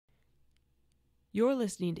You're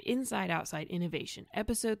listening to Inside Outside Innovation,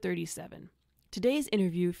 episode 37. Today's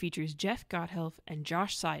interview features Jeff Gothelf and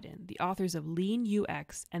Josh Seiden, the authors of Lean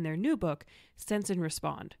UX and their new book, Sense and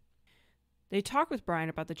Respond. They talk with Brian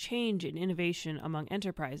about the change in innovation among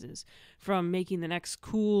enterprises, from making the next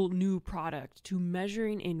cool new product to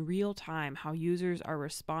measuring in real time how users are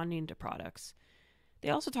responding to products. They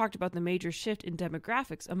also talked about the major shift in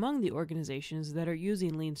demographics among the organizations that are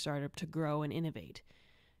using Lean Startup to grow and innovate.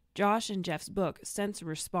 Josh and Jeff's book, Sense and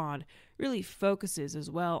Respond, really focuses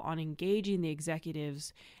as well on engaging the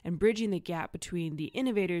executives and bridging the gap between the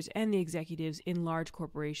innovators and the executives in large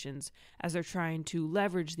corporations as they're trying to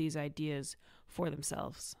leverage these ideas for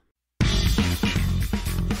themselves.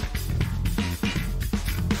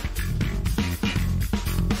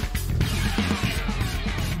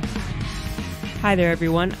 Hi there,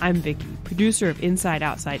 everyone. I'm Vicky, producer of Inside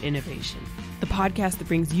Outside Innovation, the podcast that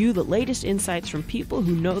brings you the latest insights from people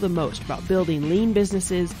who know the most about building lean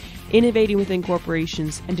businesses, innovating within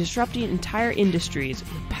corporations, and disrupting entire industries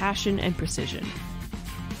with passion and precision.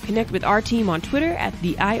 Connect with our team on Twitter at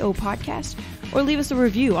the IO Podcast or leave us a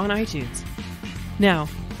review on iTunes. Now,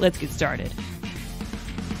 let's get started.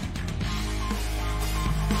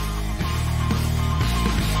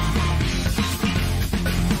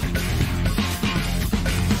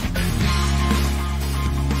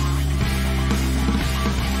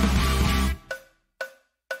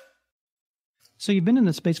 So you've been in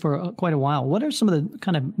this space for quite a while. What are some of the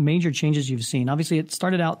kind of major changes you've seen? Obviously, it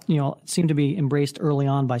started out, it seemed to be embraced early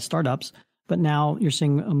on by startups, but now you're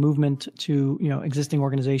seeing a movement to, existing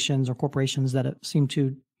organizations or corporations that seem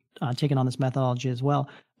to taken on this methodology as well.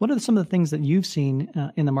 What are some of the things that you've seen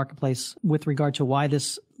in the marketplace with regard to why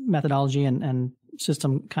this methodology and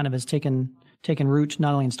system kind of has taken root,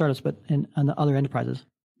 not only in startups, but in other enterprises?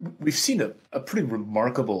 We've seen a pretty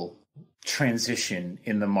remarkable transition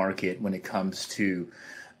in the market when it comes to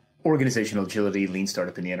organizational agility, lean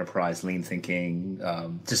startup in the enterprise, lean thinking,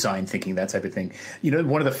 design thinking, that type of thing.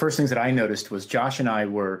 One of the first things that I noticed was Josh and I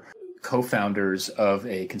were co-founders of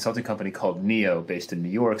a consulting company called Neo, based in New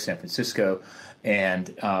York, San Francisco.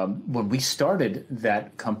 And when we started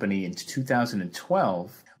that company in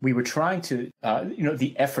 2012, we were trying to,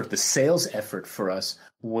 the sales effort for us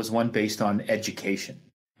was one based on education.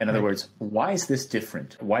 In other words, why is this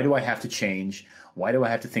different? Why do I have to change? Why do I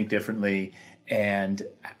have to think differently? And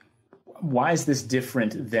why is this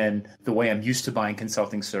different than the way I'm used to buying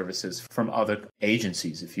consulting services from other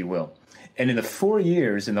agencies, if you will? And in the 4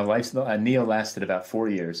 years, Neo lasted about 4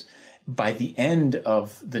 years. By the end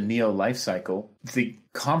of the Neo life cycle, the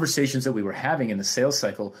conversations that we were having in the sales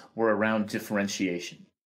cycle were around differentiation.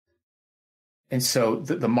 And so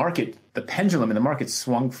the pendulum in the market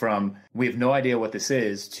swung from, we have no idea what this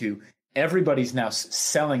is, to everybody's now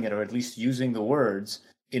selling it, or at least using the words,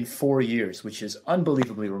 in 4 years, which is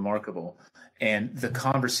unbelievably remarkable. And the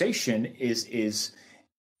conversation is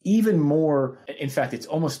even more, in fact, it's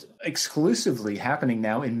almost exclusively happening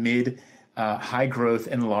now in high growth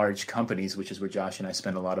and large companies, which is where Josh and I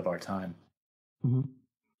spend a lot of our time. Mm-hmm.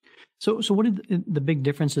 So what are the big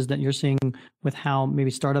differences that you're seeing with how maybe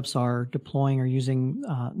startups are deploying or using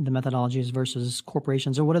the methodologies versus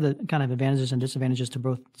corporations? Or what are the kind of advantages and disadvantages to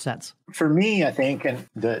both sets? For me, I think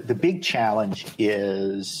the big challenge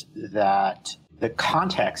is that the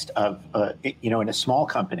context of, in a small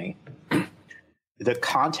company, the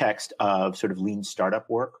context of sort of lean startup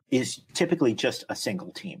work is typically just a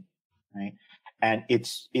single team, right? And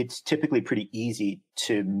it's typically pretty easy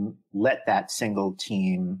to let that single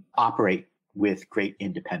team operate with great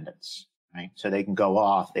independence, right? So they can go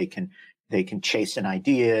off, they can chase an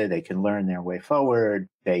idea, they can learn their way forward,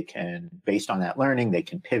 they can, based on that learning, they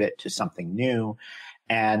can pivot to something new.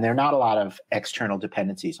 And there are not a lot of external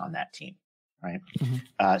dependencies on that team, right?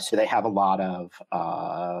 Mm-hmm. So they have a lot of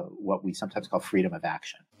what we sometimes call freedom of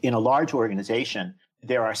action. In a large organization,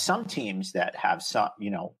 there are some teams that have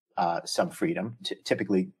some freedom.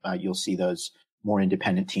 Typically, you'll see those more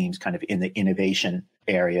independent teams kind of in the innovation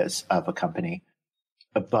areas of a company.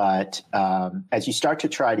 But as you start to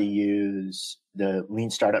try to use the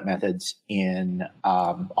lean startup methods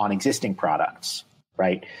on existing products,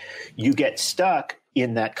 right, you get stuck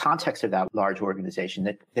in that context of that large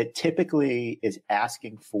organization that typically is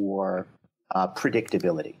asking for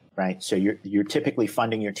predictability, right? So you're typically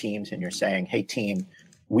funding your teams and you're saying, hey, team,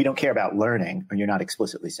 we don't care about learning, or you're not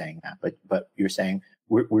explicitly saying that, but you're saying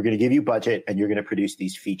we're going to give you budget and you're going to produce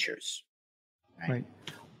these features, right?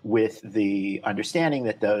 With the understanding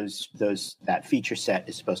that that feature set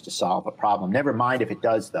is supposed to solve a problem. Never mind if it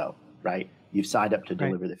does, though, right? You've signed up to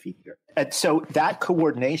deliver the feature. And so that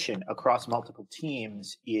coordination across multiple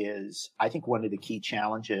teams is, I think, one of the key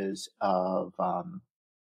challenges of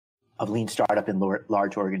lean startup in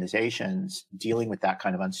large organizations, dealing with that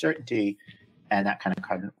kind of uncertainty and that kind of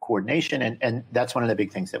coordination. And that's one of the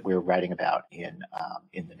big things that we're writing about in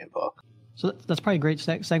the new book. So that's probably a great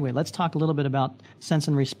segue. Let's talk a little bit about Sense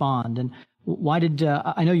and Respond. And why did,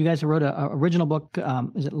 I know you guys wrote an original book,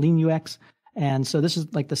 is it Lean UX? And so this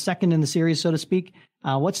is like the second in the series, so to speak.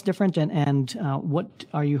 What's different and what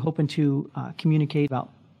are you hoping to communicate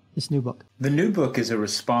about this new book? The new book is a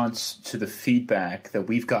response to the feedback that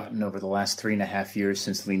we've gotten over the last 3.5 years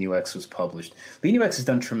since Lean UX was published. Lean UX has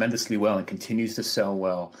done tremendously well and continues to sell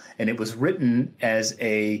well. And it was written as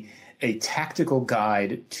a tactical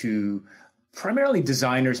guide to primarily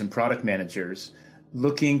designers and product managers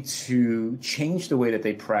looking to change the way that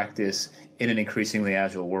they practice in an increasingly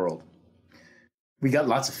agile world. We got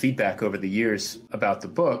lots of feedback over the years about the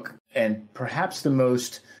book, and perhaps the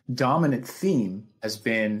most dominant theme has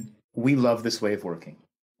been, we love this way of working.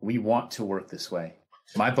 We want to work this way.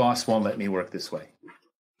 My boss won't let me work this way.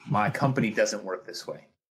 My company doesn't work this way.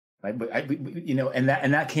 Right?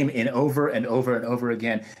 And that came in over and over and over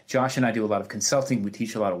again. Josh and I do a lot of consulting. We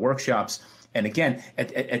teach a lot of workshops. And again,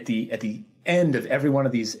 at the end of every one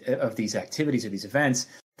of these activities or these events,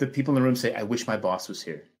 the people in the room say, I wish my boss was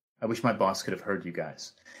here. I wish my boss could have heard you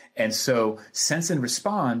guys. And so Sense and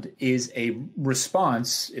Respond is a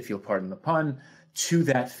response, if you'll pardon the pun, to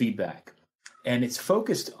that feedback. And it's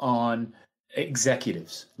focused on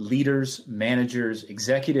executives, leaders, managers,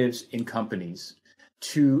 executives in companies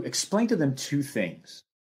to explain to them two things.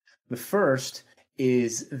 The first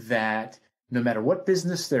is that no matter what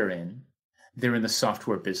business they're in the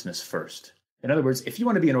software business first. In other words, if you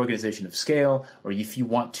want to be an organization of scale, or if you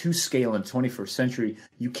want to scale in the 21st century,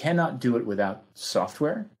 you cannot do it without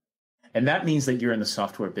software. And that means that you're in the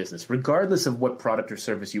software business, regardless of what product or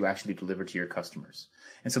service you actually deliver to your customers.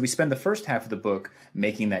 And so we spend the first half of the book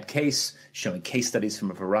making that case, showing case studies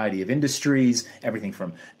from a variety of industries, everything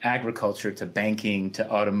from agriculture to banking to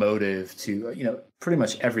automotive to, pretty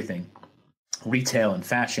much everything, retail and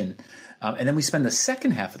fashion. And then we spend the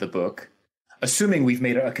second half of the book, assuming we've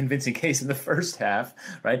made a convincing case in the first half,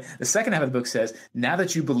 right? The second half of the book says, now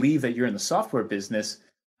that you believe that you're in the software business,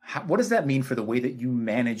 what does that mean for the way that you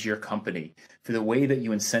manage your company, for the way that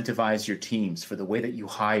you incentivize your teams, for the way that you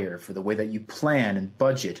hire, for the way that you plan and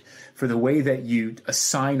budget, for the way that you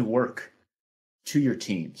assign work to your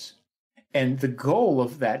teams? And the goal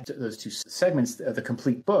of those two segments of the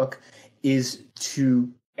complete book is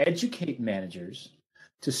to educate managers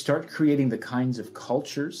to start creating the kinds of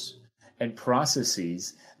cultures and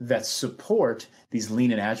processes that support these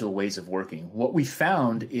lean and agile ways of working. What we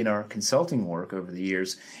found in our consulting work over the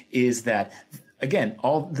years is that, again,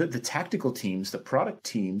 all the tactical teams, the product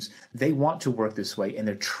teams, they want to work this way and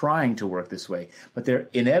they're trying to work this way, but they're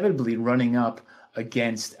inevitably running up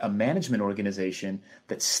against a management organization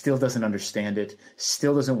that still doesn't understand it,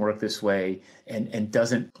 still doesn't work this way, and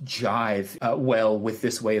doesn't jive well with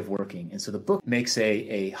this way of working. And so the book makes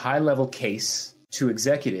a high-level case to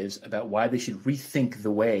executives about why they should rethink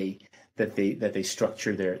the way that they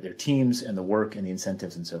structure their teams and the work and the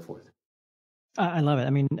incentives and so forth. I love it. I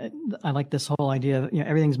mean, I like this whole idea of,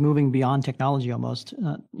 everything's moving beyond technology almost,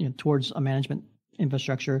 towards a management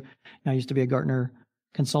infrastructure. I used to be a Gartner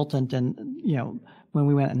consultant, and when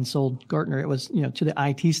we went and sold Gartner, it was to the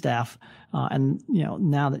IT staff, and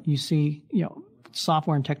now that you see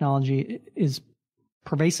software and technology is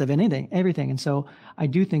pervasive in everything. And so I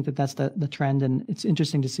do think that that's the trend, and it's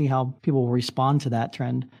interesting to see how people will respond to that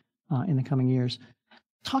trend in the coming years.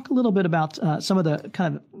 Talk a little bit about some of the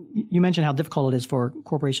kind of, you mentioned how difficult it is for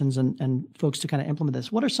corporations and folks to kind of implement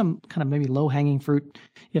this. What are some kind of maybe low-hanging fruit,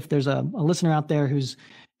 if there's a listener out there who's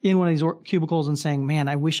in one of these cubicles and saying, man,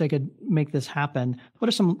 I wish I could make this happen? What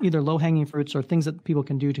are some either low-hanging fruits or things that people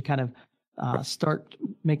can do to kind of start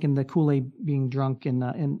making the Kool-Aid being drunk in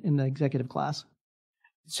the executive class?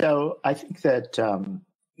 So I think that,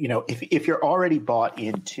 if you're already bought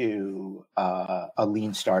into a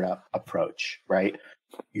lean startup approach, right?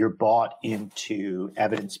 You're bought into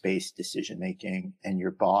evidence-based decision-making, and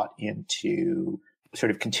you're bought into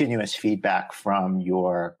sort of continuous feedback from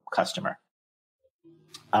your customer.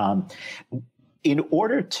 In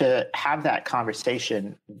order to have that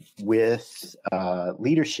conversation with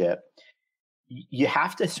leadership, you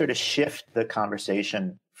have to sort of shift the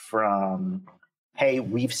conversation from, hey,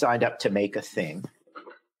 we've signed up to make a thing.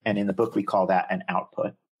 And in the book, we call that an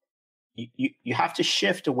output. You have to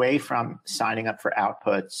shift away from signing up for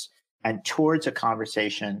outputs and towards a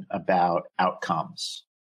conversation about outcomes,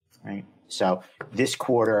 right? So this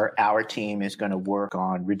quarter, our team is going to work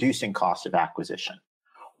on reducing cost of acquisition,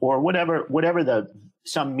 or whatever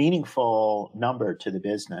some meaningful number to the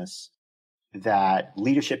business that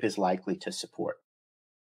leadership is likely to support.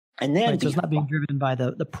 And then so it's not being driven by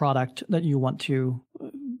the product that you want to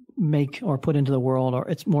make or put into the world, or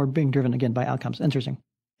it's more being driven again by outcomes. Interesting.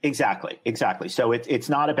 Exactly. So it's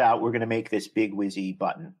not about we're going to make this big whizzy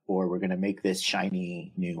button or we're going to make this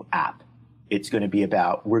shiny new app. It's going to be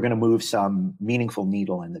about we're going to move some meaningful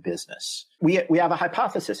needle in the business. We have a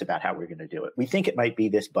hypothesis about how we're going to do it. We think it might be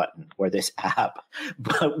this button or this app,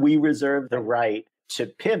 but we reserve the right to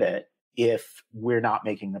pivot if we're not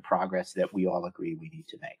making the progress that we all agree we need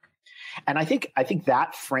to make. And I think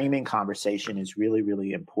that framing conversation is really,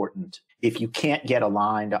 really important. If you can't get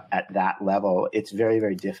aligned at that level, it's very,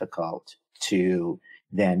 very difficult to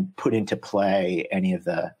then put into play any of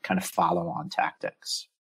the kind of follow-on tactics.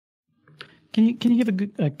 Can you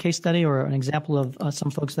give a case study or an example of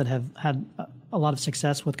some folks that have had a lot of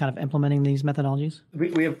success with kind of implementing these methodologies?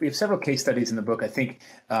 We have several case studies in the book. I think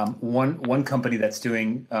one company that's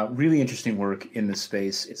doing really interesting work in this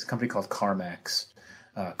space, it's a company called CarMax.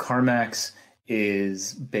 CarMax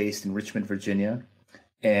is based in Richmond, Virginia,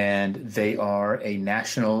 and they are a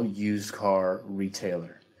national used car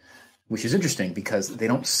retailer, which is interesting because they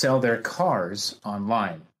don't sell their cars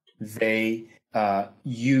online. They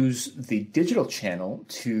use the digital channel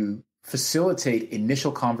to facilitate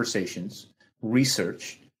initial conversations,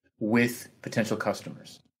 research with potential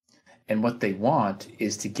customers. And what they want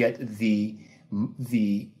is to get the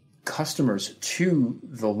customers to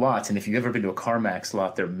the lots. And if you've ever been to a CarMax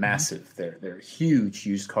lot, they're massive. They're huge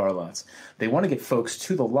used car lots. They want to get folks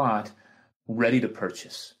to the lot ready to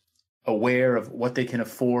purchase, aware of what they can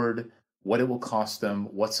afford, what it will cost them,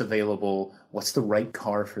 what's available, what's the right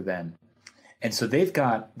car for them. And so they've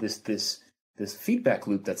got this feedback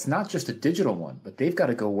loop that's not just a digital one, but they've got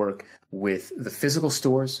to go work with the physical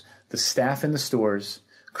stores, the staff in the stores,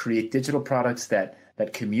 create digital products that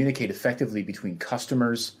communicate effectively between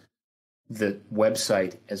customers, the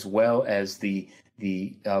website, as well as the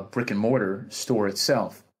brick and mortar store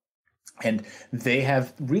itself. And they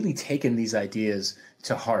have really taken these ideas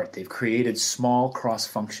to heart. They've created small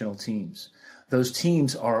cross-functional teams. Those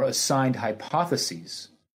teams are assigned hypotheses.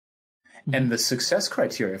 And the success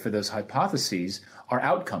criteria for those hypotheses are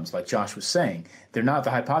outcomes, like Josh was saying. They're not,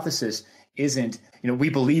 the hypothesis isn't, we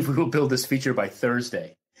believe we will build this feature by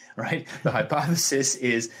Thursday, right? The hypothesis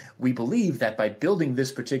is we believe that by building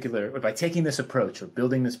this particular, or by taking this approach or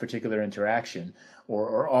building this particular interaction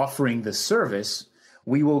or offering this service,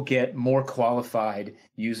 we will get more qualified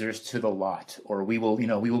users to the lot, or we will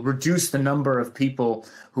reduce the number of people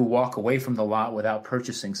who walk away from the lot without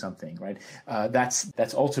purchasing something, right?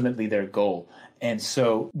 That's ultimately their goal. And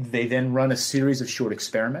so they then run a series of short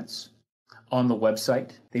experiments on the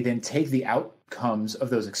website. They then take the outcomes of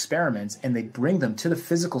those experiments and they bring them to the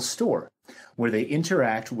physical store where they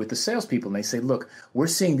interact with the salespeople. And they say, look, we're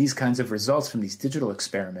seeing these kinds of results from these digital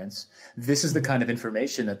experiments. This is the kind of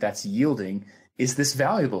information that's yielding. Is this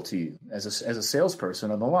valuable to you as a salesperson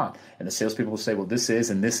on the lot? And the salespeople will say, well, this is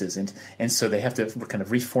and this isn't. And so they have to kind of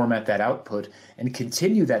reformat that output and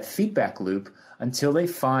continue that feedback loop until they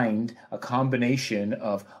find a combination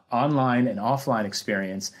of online and offline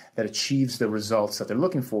experience that achieves the results that they're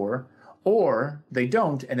looking for, or they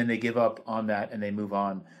don't, and then they give up on that and they move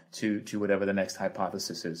on to whatever the next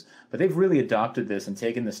hypothesis is. But they've really adopted this and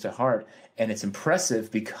taken this to heart, and it's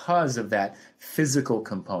impressive because of that physical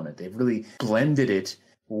component. They've really blended it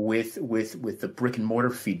with the brick and mortar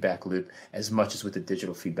feedback loop as much as with the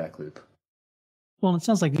digital feedback loop. Well, it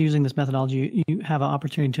sounds like using this methodology, you have an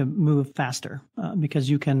opportunity to move faster because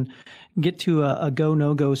you can get to a go,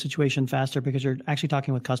 no-go situation faster because you're actually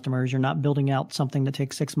talking with customers. You're not building out something that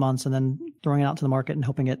takes 6 months and then throwing it out to the market and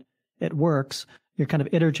hoping it works. You're kind of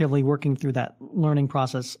iteratively working through that learning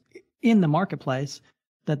process in the marketplace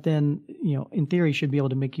that then, in theory, should be able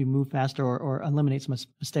to make you move faster or eliminate some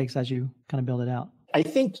mistakes as you kind of build it out. I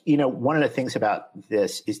think, one of the things about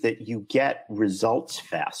this is that you get results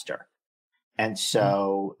faster. And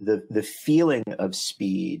so the feeling of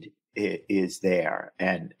speed is there.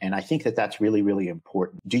 And I think that's really, really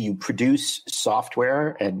important. Do you produce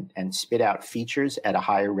software and spit out features at a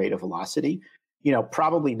higher rate of velocity?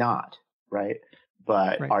 Probably not, right?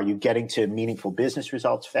 But right. Are you getting to meaningful business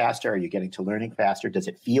results faster? Are you getting to learning faster? Does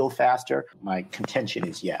it feel faster? My contention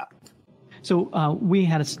is yeah. So we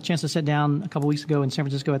had a chance to sit down a couple of weeks ago in San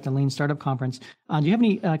Francisco at the Lean Startup Conference. Do you have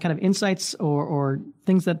any kind of insights or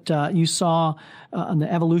things that you saw on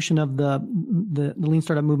the evolution of the Lean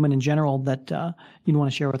Startup movement in general that you'd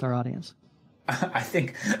want to share with our audience? I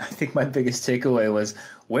think my biggest takeaway was,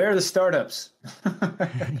 where are the startups?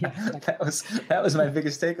 That was my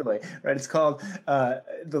biggest takeaway, right? It's called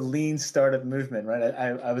the Lean Startup Movement, right?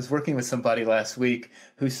 I was working with somebody last week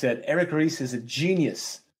who said Eric Ries is a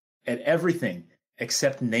genius at everything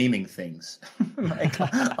except naming things. Like,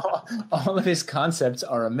 all of his concepts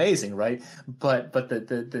are amazing, right? But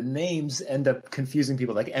the names end up confusing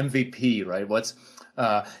people, like MVP, right? What's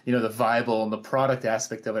the viable and the product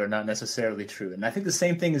aspect of it are not necessarily true. And I think the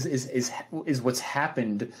same thing is what's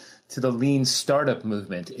happened to the lean startup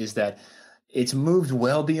movement, is that it's moved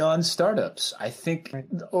well beyond startups. I think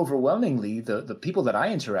overwhelmingly the people that I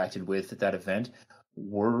interacted with at that event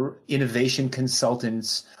were innovation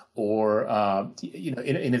consultants or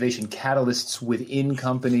innovation catalysts within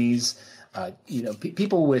companies,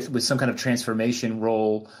 people with some kind of transformation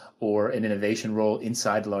role or an innovation role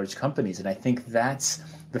inside large companies. And I think that's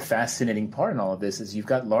the fascinating part in all of this, is you've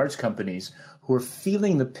got large companies who are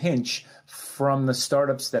feeling the pinch from the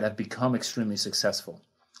startups that have become extremely successful.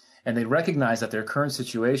 And they recognize that their current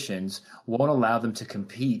situations won't allow them to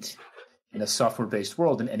compete in a software-based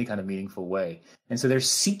world in any kind of meaningful way. And so they're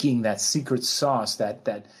seeking that secret sauce, that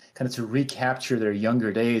kind of to recapture their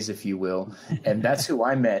younger days, if you will. And that's who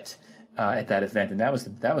I met at that event. And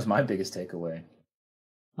that was my biggest takeaway.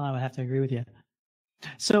 I would have to agree with you.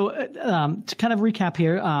 So to kind of recap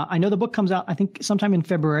here, I know the book comes out, I think, sometime in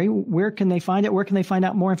February. Where can they find it? Where can they find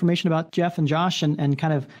out more information about Jeff and Josh and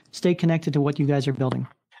kind of stay connected to what you guys are building?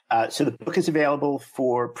 So the book is available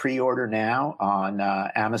for pre-order now on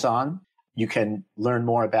Amazon. You can learn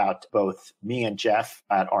more about both me and Jeff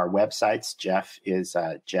at our websites. Jeff is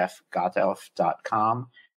jeffgothelf.com.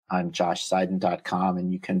 I'm joshseiden.com.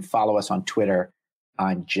 And you can follow us on Twitter.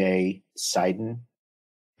 I'm J Seiden.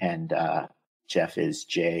 And Jeff is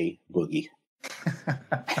J Boogie.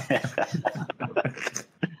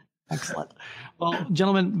 Excellent. Well,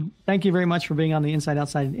 gentlemen, thank you very much for being on the Inside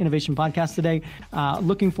Outside Innovation podcast today.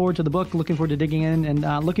 Looking forward to the book, looking forward to digging in,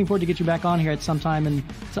 and looking forward to get you back on here at some time and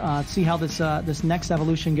see how this next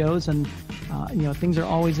evolution goes. And things are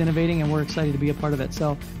always innovating, and we're excited to be a part of it.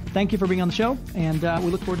 So thank you for being on the show, and we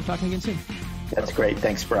look forward to talking again soon. That's great.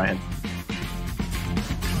 Thanks, Brian.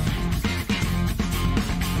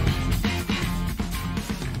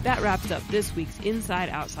 That wraps up this week's Inside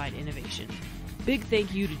Outside Innovation. Big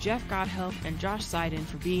thank you to Jeff Gothelf and Josh Seiden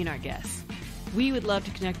for being our guests. We would love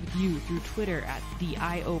to connect with you through Twitter at the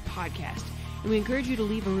IO Podcast, and we encourage you to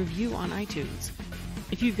leave a review on iTunes.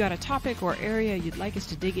 If you've got a topic or area you'd like us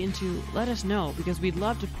to dig into, let us know, because we'd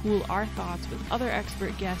love to pool our thoughts with other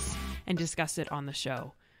expert guests and discuss it on the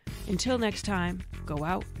show. Until next time, go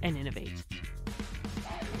out and innovate.